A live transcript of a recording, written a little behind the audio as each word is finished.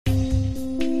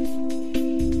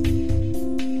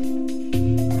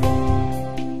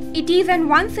It is an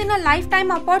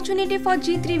once-in-a-lifetime opportunity for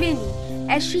G. Triveni,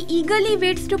 as she eagerly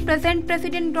waits to present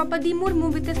President Droupadi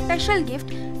Murmu with a special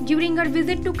gift during her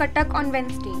visit to Cuttack on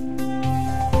Wednesday.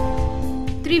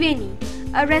 Triveni,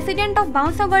 a resident of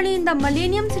Bansawali in the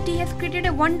Millennium City, has created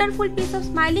a wonderful piece of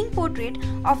smiling portrait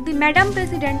of the Madam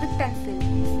President with pencil.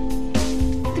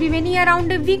 Triveni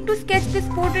around a week to sketch this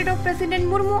portrait of President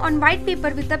Murmu on white paper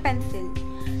with a pencil.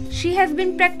 She has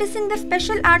been practicing the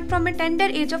special art from a tender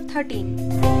age of 13.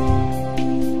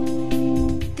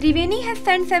 Triveni has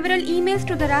sent several emails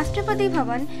to the Rashtrapati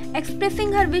Bhavan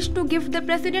expressing her wish to give the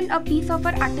President a piece of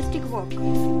her artistic work.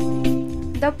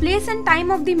 The place and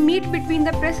time of the meet between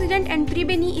the President and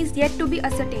Triveni is yet to be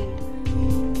ascertained.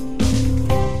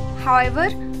 However,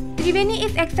 Triveni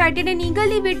is excited and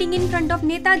eagerly waiting in front of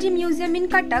Netaji Museum in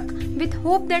Cuttack with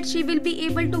hope that she will be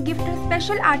able to gift her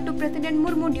special art to President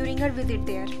Murmu during her visit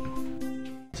there.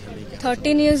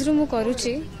 13 years रू मु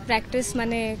करूची practice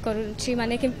माने करूची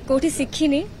माने कि कोठी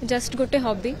सिखिनी just गोटे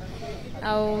hobby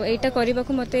आ एटा करबा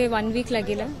को मते 1 वीक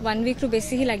लागिला 1 वीक रू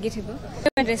बेसी ही लागि थिबो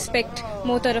रेस्पेक्ट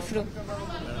मो तरफ रू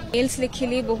मेल्स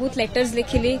लिखिली बहुत लेटर्स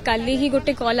लिखिली काली ही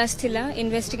गोटे कॉल आस्थिला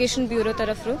इन्वेस्टिगेशन ब्यूरो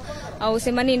तरफ रू आ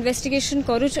से माने इन्वेस्टिगेशन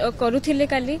करूथिले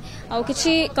काली आ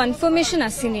किछि कंफर्मेशन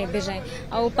आसीनी एबे जाय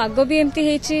आ पागो भी एम्ति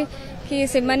हेची कि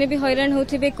से माने भी हैरान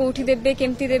होथिबे कोठी देबे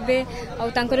केमती देबे आ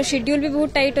तांकर शेड्यूल भी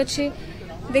बहुत टाइट अछि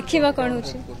देखिबा कोन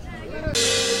होछि।